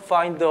want to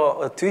find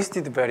the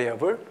twisted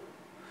variable.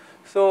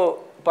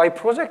 So by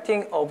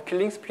projecting of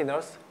killing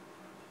spinors,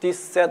 this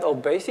set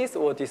of bases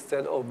or this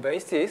set of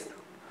bases,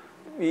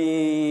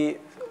 we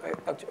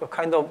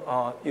kind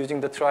of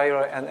using the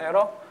trial and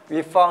error,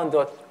 we found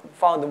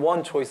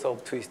one choice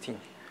of twisting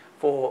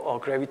for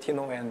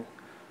gravitino and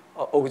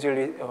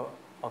auxiliary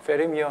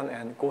fermion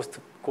and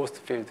ghost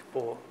field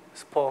for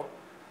super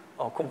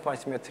confined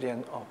symmetry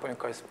and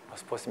Poincare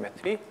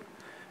supersymmetry.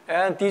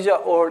 And these are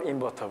all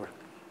invertible.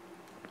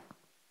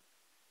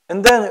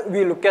 And then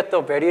we look at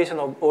the variation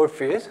of all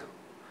fields.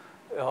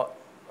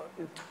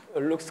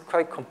 It looks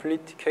quite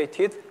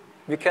complicated.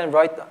 We can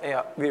write,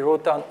 we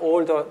wrote down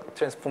all the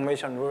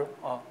transformation rule,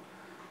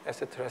 et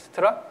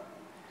cetera,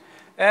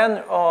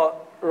 and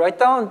write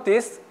down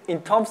this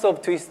in terms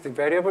of twist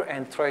variable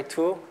and try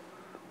the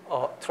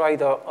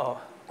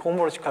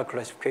cohomological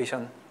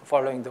classification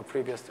following the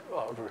previous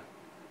rule.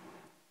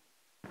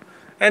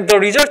 And the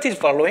result is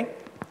following.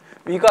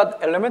 We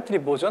got elementary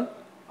boson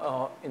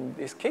in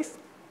this case,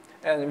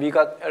 and we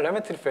got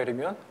elementary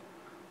fermion,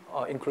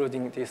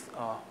 including this,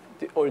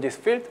 all this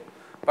field,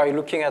 by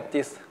looking at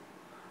this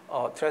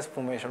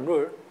transformation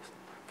rule.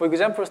 For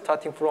example,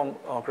 starting from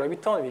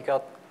graviton, we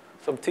got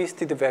some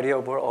twisted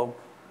variable of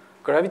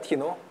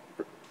gravitino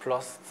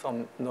plus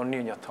some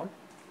nonlinear term.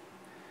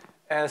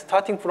 And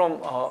starting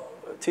from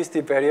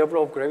twisted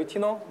variable of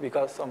gravitino, we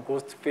got some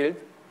ghost field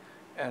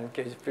and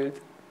gauge field,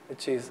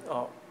 which is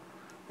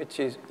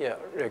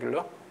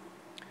regular.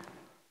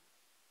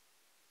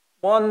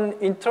 One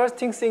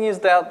interesting thing is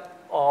that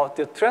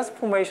the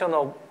transformation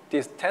of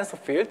this tensor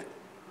field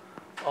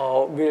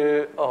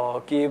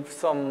will give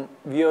some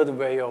weird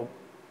way of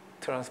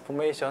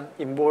transformation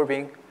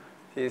involving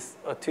this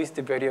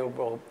twisted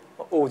variable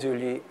of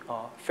auxiliary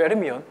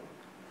fermion.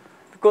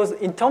 Because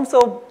in terms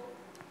of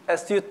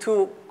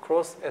SU2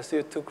 cross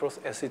SU2 cross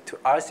SU2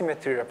 R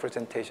symmetry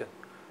representation,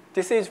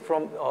 this is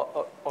from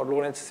a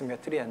Lorentz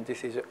symmetry, and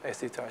this is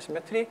SU2 R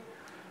symmetry.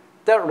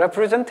 The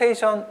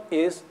representation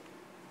is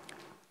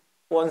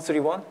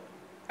 131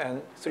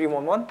 and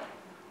 311,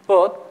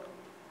 but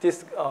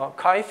this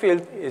chi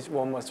field is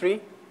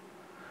 113.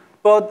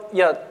 But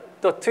yeah,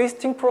 the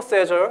twisting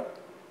procedure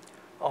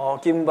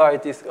given by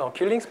this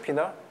Killing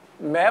spinner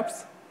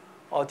maps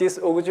this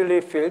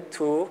auxiliary field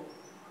to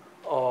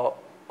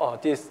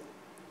this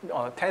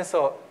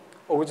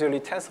auxiliary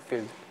tensor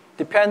field,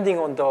 depending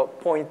on the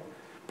point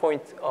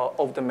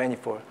of the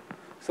manifold.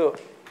 So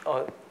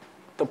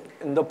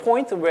the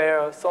point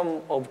where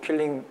some of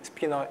Killing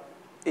spinner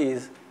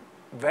is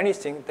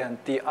vanishing, then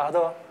the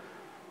other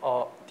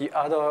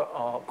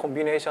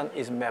combination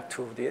is mapped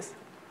to this.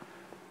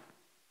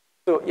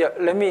 So yeah,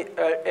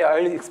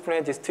 I'll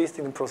explain this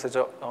twisting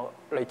procedure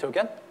later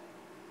again.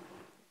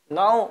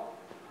 Now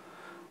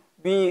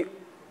we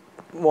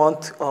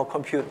want to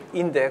compute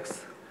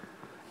index,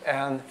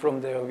 and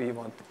from there we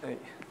want,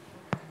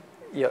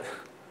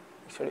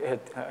 actually,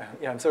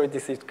 I'm sorry,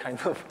 this is kind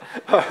of,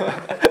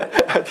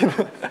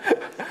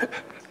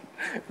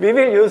 we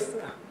will use,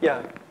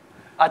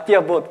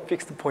 Atiyah-Bode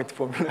fixed point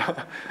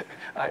formula.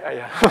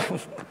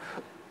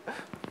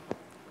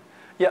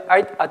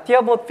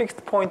 Atiyah-Bode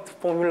fixed point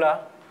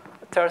formula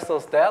tells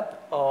us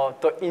that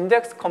the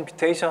index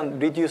computation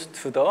reduced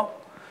to the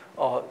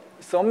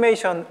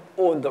summation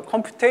on the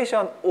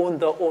computation on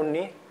the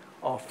only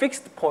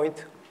fixed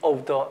point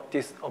of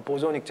this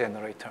bosonic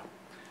generator.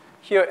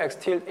 Here, x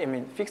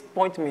tilde, fixed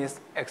point means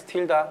x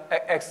tilde,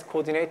 x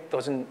coordinate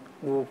doesn't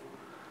move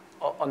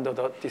under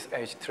this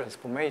H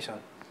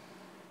transformation.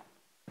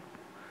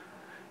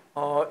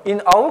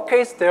 In our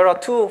case, there are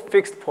two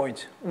fixed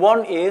points.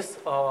 One is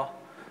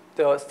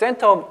the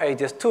center of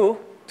ADS2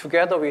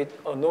 together with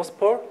a north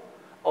pole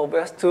of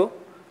S2.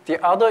 The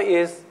other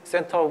is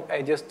center of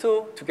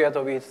ADS2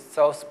 together with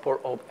south pole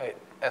of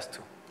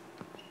S2.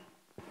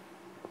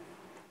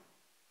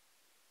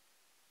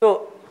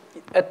 So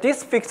at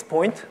this fixed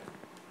point,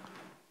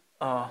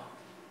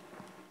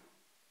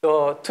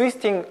 the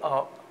twisting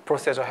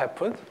procedure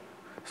happened.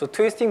 So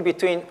twisting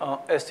between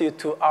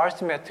SU2 R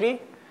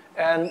symmetry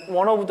and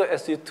one of the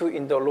SU2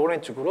 in the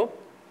Lorentz group,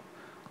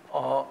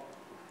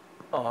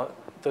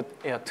 the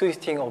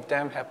twisting of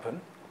them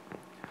happened.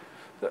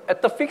 So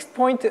at the fixed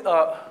point,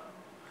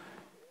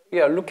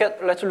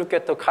 let's look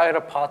at the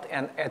chiral part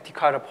and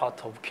anti-chiral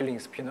part of Killing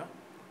spinner.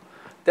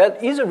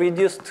 That is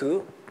reduced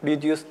to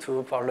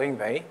following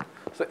way.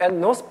 So at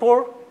north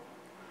pole,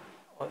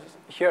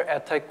 here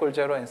eta equals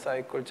 0 and psi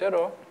equals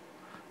 0,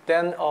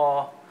 then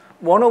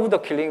one of the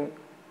Killing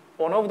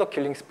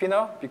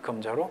spinner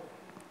becomes 0.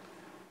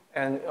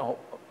 And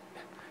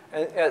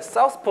at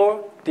south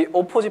pole, the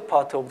opposite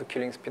part of the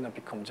Killing spinner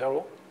becomes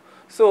 0.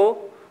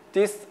 So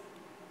this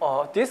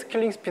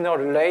Killing spinner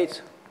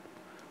relates,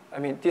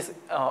 this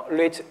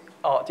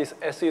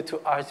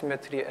SU2 R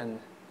symmetry and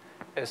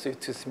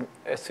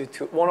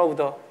SU2, one of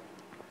the,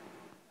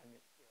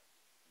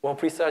 more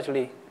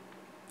precisely,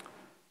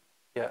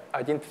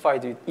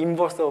 identified with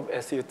inverse of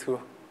SU2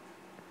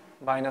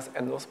 minus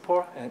at north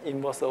pole and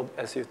inverse of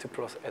SU2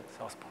 plus at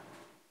south pole.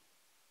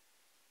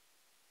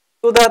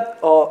 So that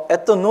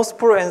at the north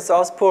pole and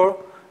south pole,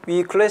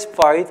 we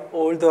classified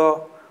all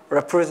the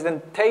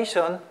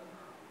representation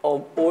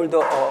of all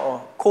the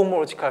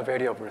cohomological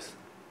variables,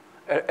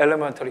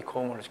 elementary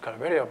cohomological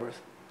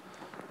variables.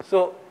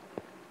 So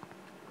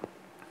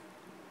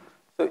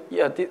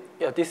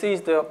this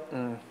is the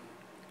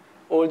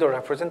all the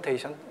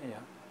representation,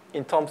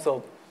 in terms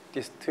of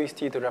this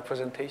twisted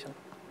representation,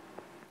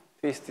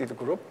 twisted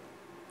group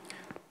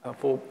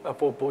for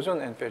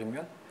boson and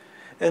fermion.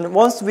 And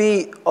once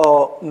we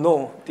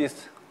know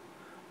this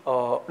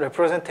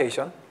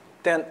representation,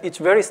 then it's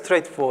very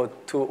straightforward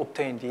to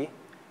obtain the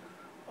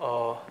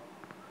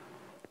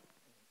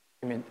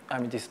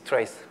this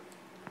trace.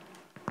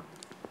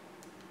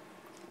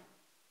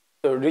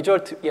 The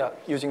result,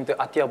 using the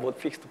Atiyah-Bode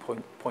fixed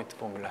point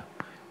formula,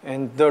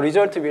 and the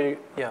result will,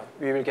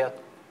 we will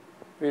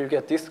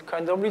get this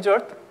kind of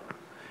result,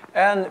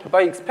 and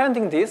by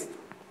expanding this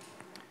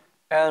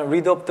and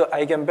read up the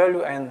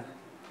eigenvalue and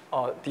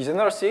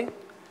degeneracy,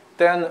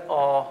 then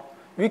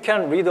we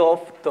can read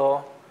off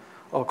the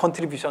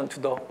contribution to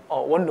the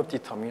one-loop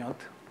determinant,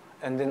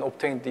 and then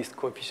obtain this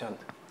coefficient.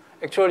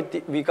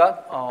 Actually, we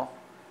got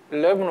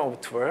 11 over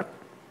 12,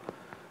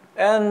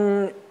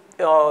 and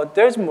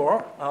there's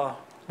more.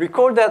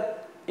 Recall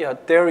that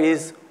there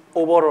is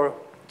overall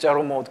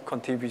zero mode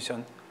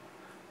contribution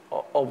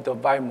of the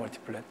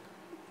bimultiplet.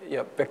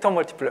 Vector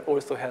multiplet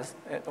also has,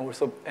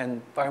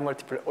 and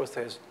bimultiplet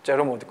also has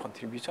zero mode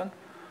contribution.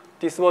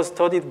 This was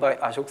studied by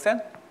Ashok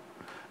Sen,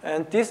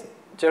 and this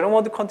zero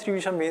mode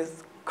contribution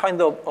means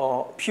kind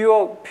of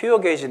pure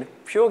gauge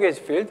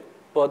field,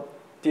 but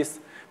this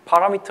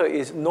parameter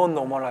is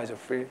non-normalizer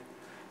field,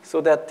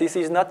 so that this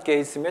is not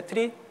gauge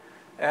symmetry,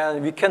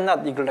 and we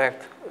cannot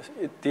neglect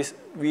this.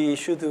 We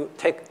should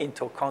take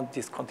into account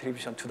this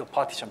contribution to the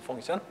partition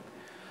function.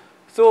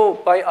 So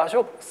by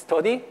Ashok's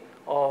study,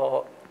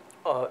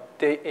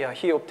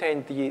 he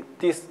obtained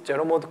this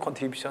zero mode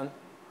contribution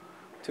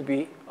to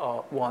be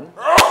 1.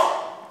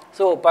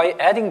 So by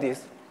adding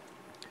this,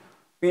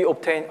 we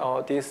obtain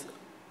this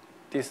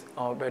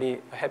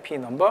very happy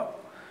number,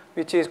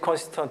 which is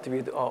consistent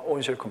with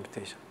on-shell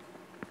computation.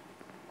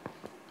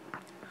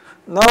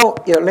 Now,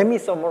 let me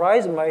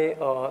summarize my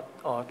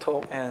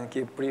talk and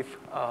give brief.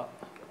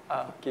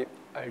 I'll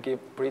give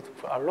brief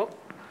outlook.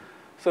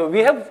 So we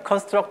have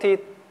constructed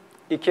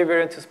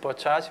equivariant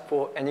supercharge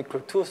for n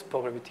equal to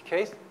supergravity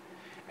case,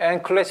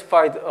 and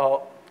classified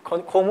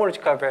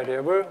cohomological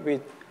variable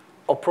with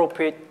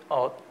appropriate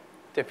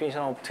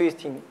definition of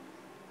twisting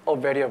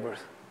of variables.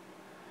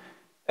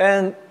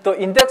 And the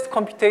index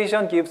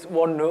computation gives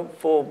one loop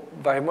for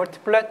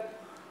bimultiplet,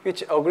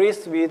 which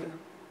agrees with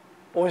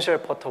on-shell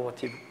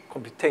perturbative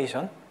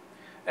computation.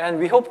 And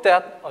we hope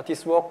that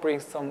this work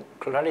brings some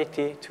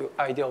clarity to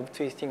idea of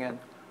twisting and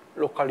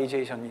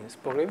localization in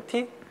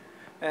supergravity.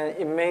 And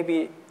it may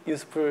be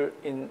useful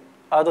in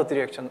other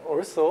direction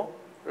also,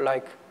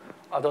 like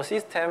other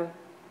system,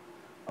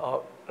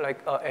 like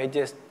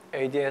ADS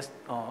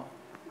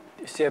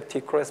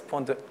CFT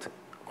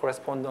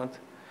correspondent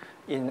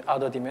in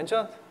other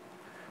dimensions.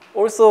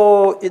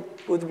 Also, it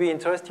would be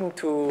interesting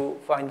to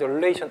find the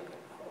relation,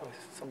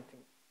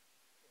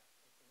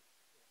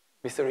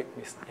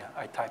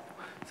 I type.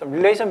 Some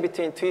relation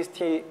between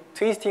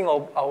twisting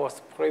of our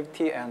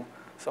supergravity and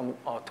some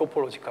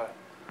topological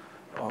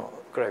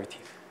gravity.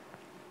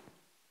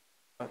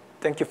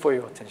 Thank you for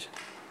your attention.